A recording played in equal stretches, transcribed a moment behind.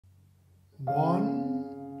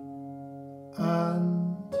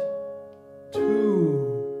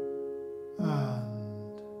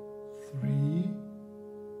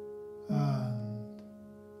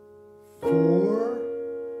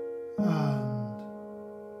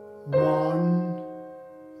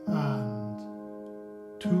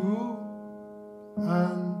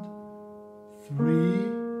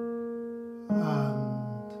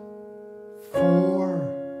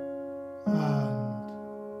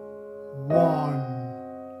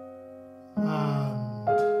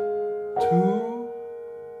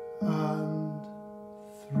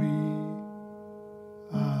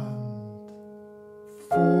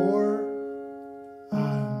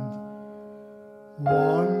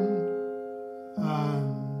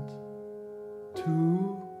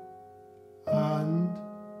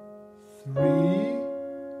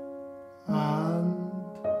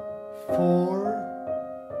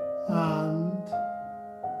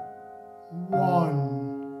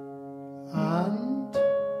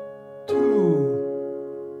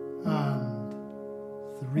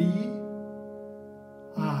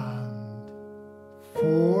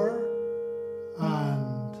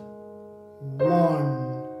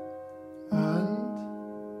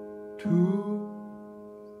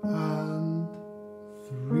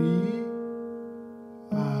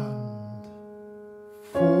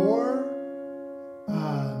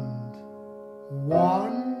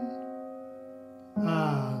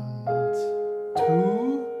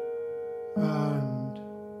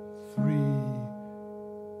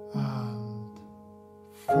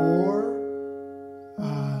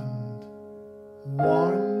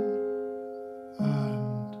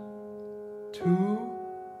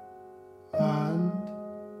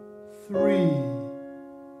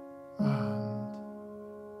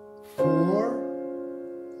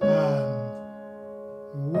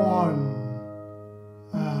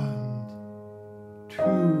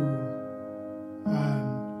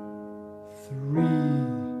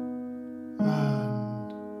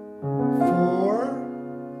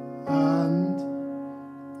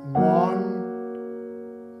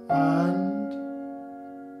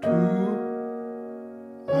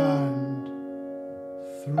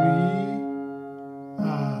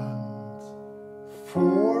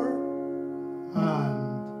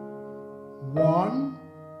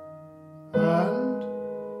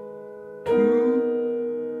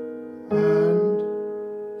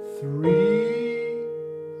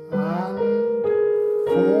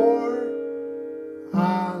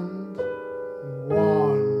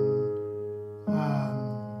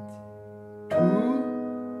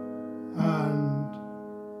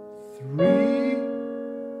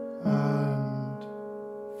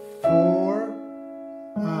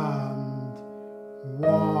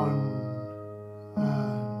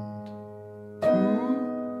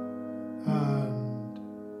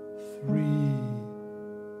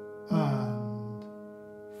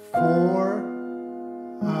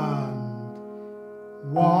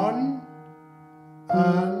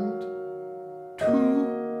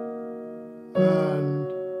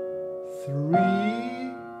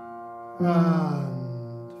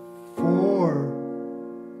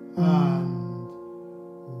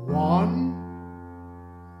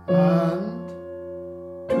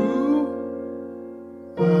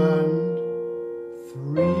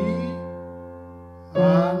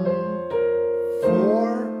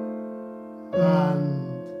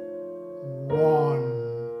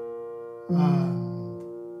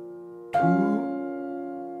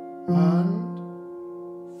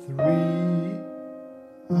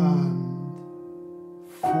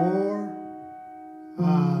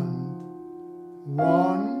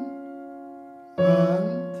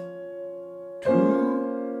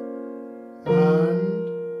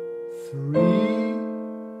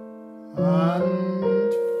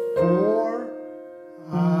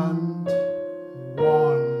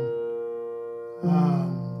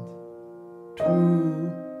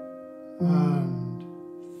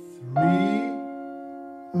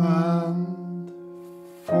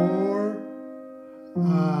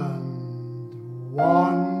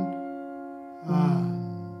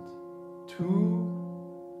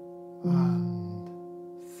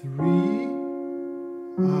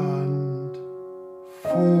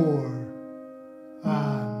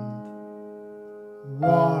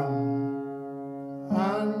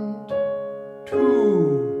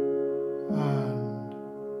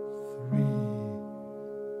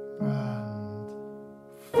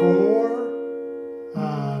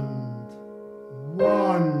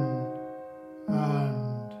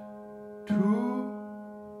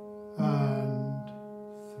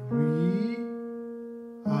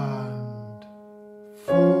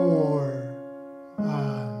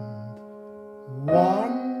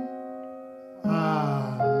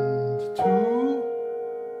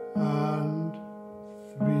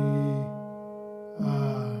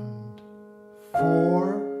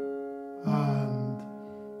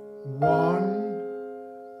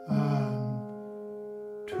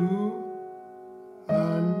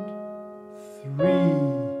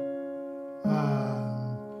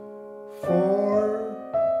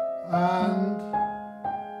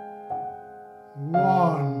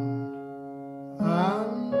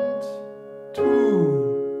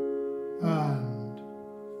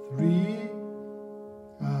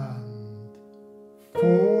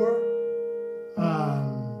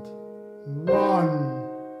1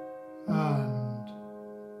 and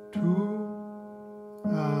 2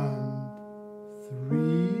 and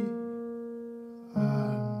 3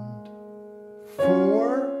 and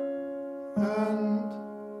 4 and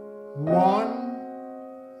 1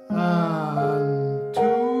 and 2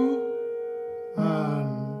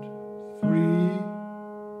 and 3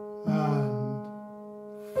 and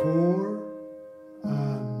 4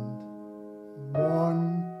 and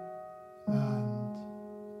 1 and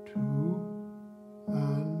 2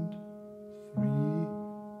 and 3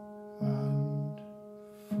 and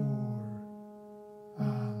 4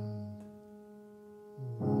 and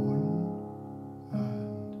 1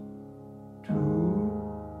 and 2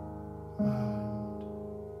 and 3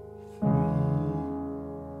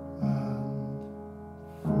 and 4 and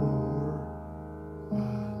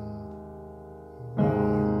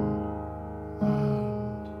 1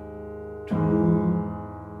 and 2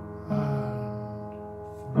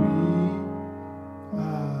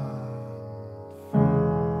 and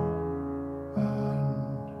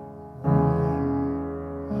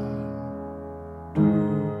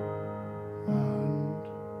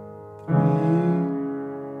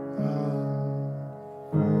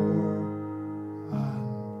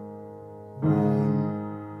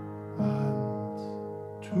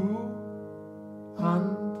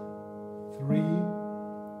 3 and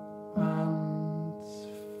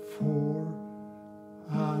 4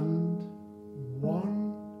 and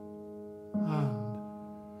 1 and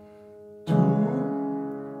 2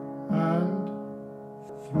 and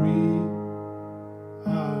 3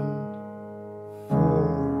 and 4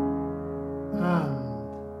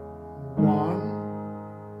 and 1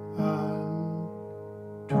 and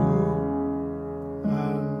 2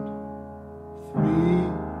 and 3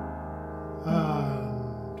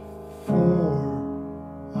 and 4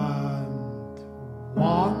 and 1 and 2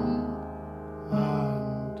 and 3 and 4 and 1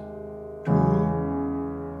 and 2 and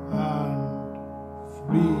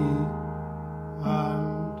 3 and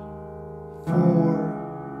 4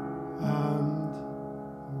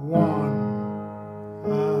 and 1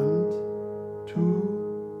 and 2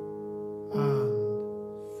 and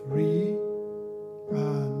 3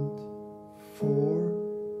 and 4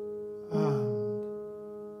 and 1 and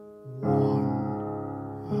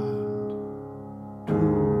 2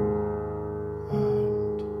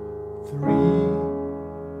 and 3 and 4 and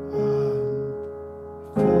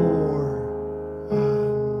 1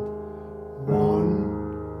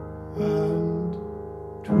 and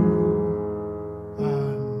 2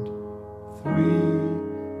 and 3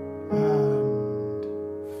 and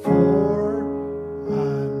 4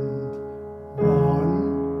 and 1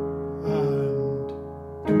 and 2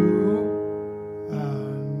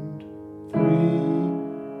 and 3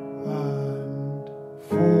 and 4 and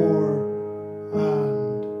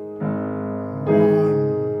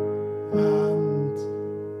 1 and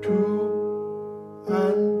 2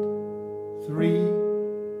 and 3 and 4 and 1 and 2 and 3 and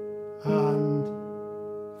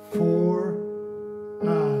 4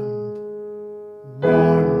 and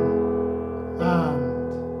 1 and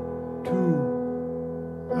 2 and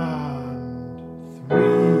 3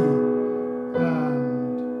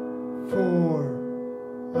 and 4 and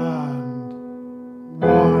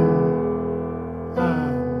 1 and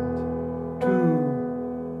 2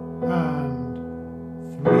 and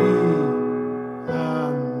 3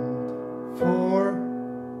 and 4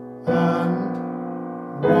 and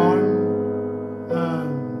 1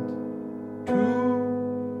 and 2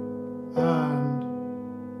 and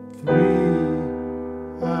 3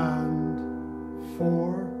 and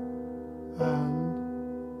 4 and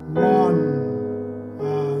 1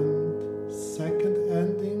 and second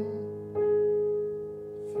ending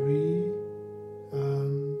 3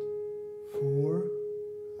 and 4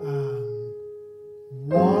 and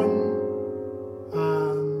 1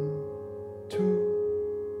 and 2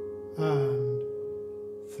 and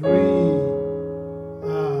 3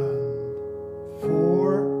 and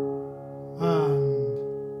 4 and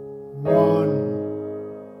 1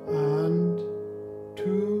 and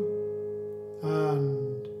 2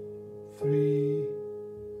 and 3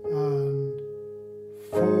 and 4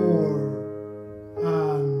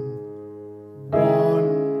 and 1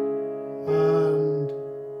 and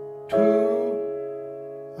 2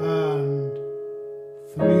 and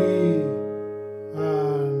 3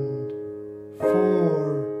 and 4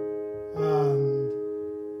 and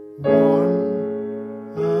 1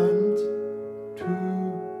 and 2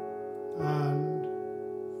 and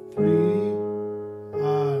 3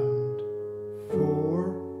 and 4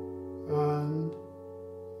 and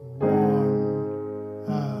 1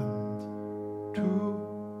 and 2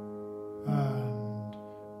 and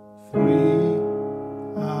 3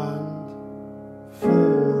 and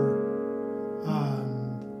 4 and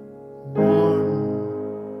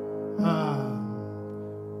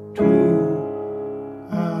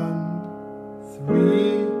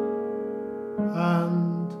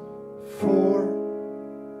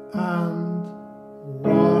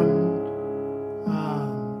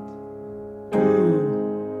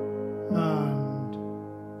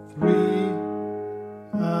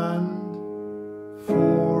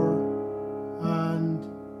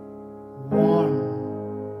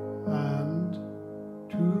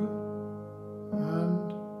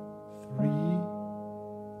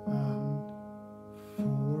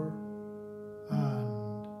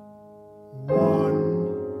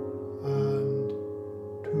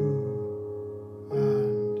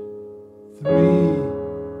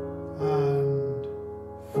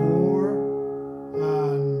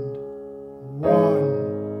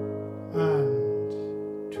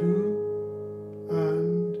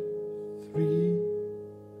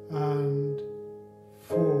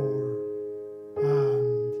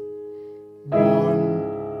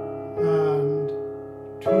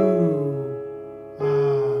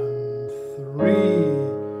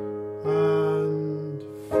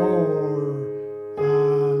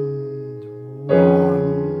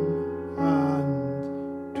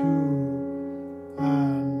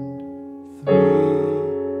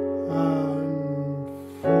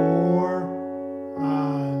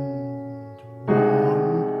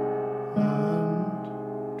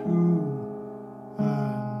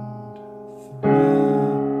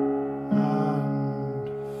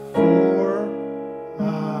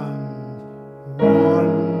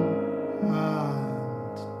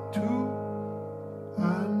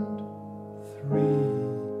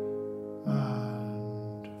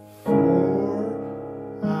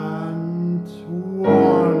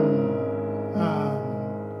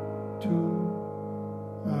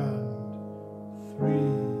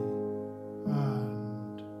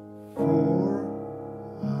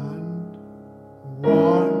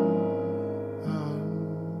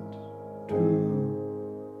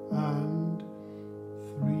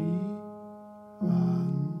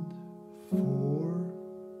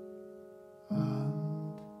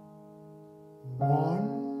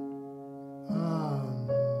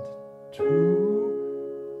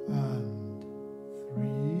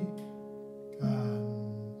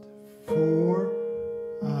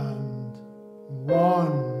 1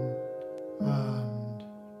 and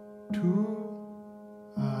 2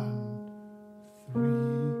 and 3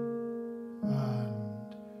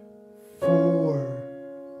 and 4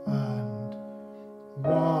 and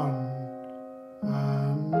 1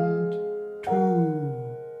 and 2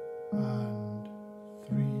 and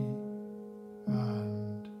 3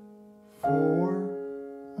 and 4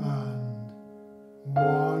 and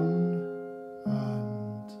 1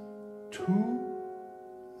 and 2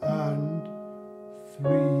 and 3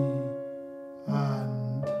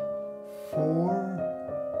 and 4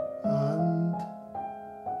 and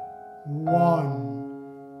 1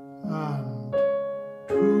 and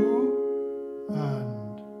 2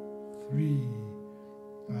 and 3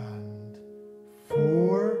 and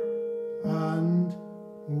 4 and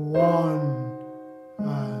 1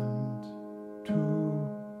 and 2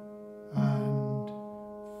 and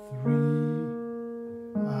 3 and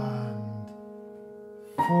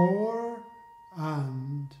 4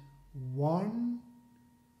 and 1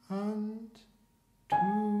 and 2 and 3 and 4 and 1 and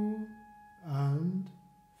 2 and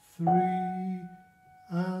 3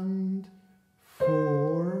 and 4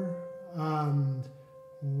 and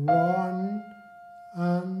 1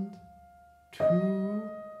 and 2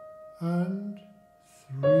 and 3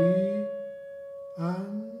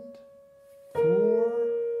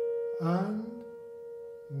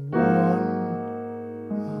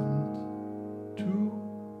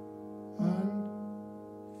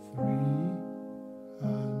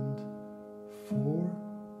 and 4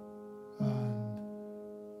 and 1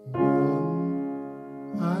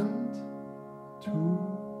 and 2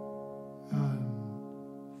 and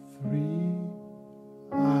 3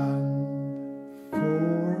 and 4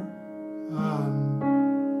 and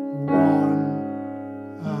 1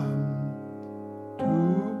 and 2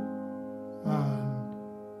 and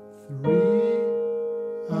 3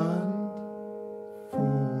 and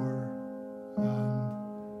 4 and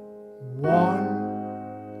 1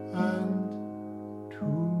 and 2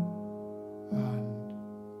 and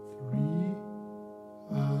 3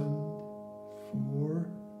 and 4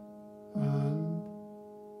 and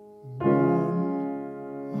 1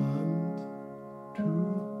 and 2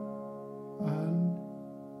 and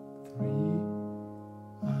 3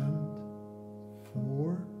 and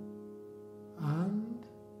 4 and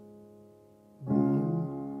 1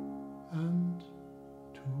 and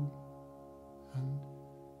 2 and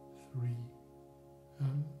 3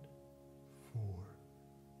 and 4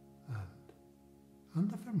 and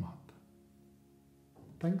the fermata.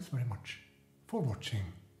 Thanks very much for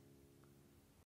watching.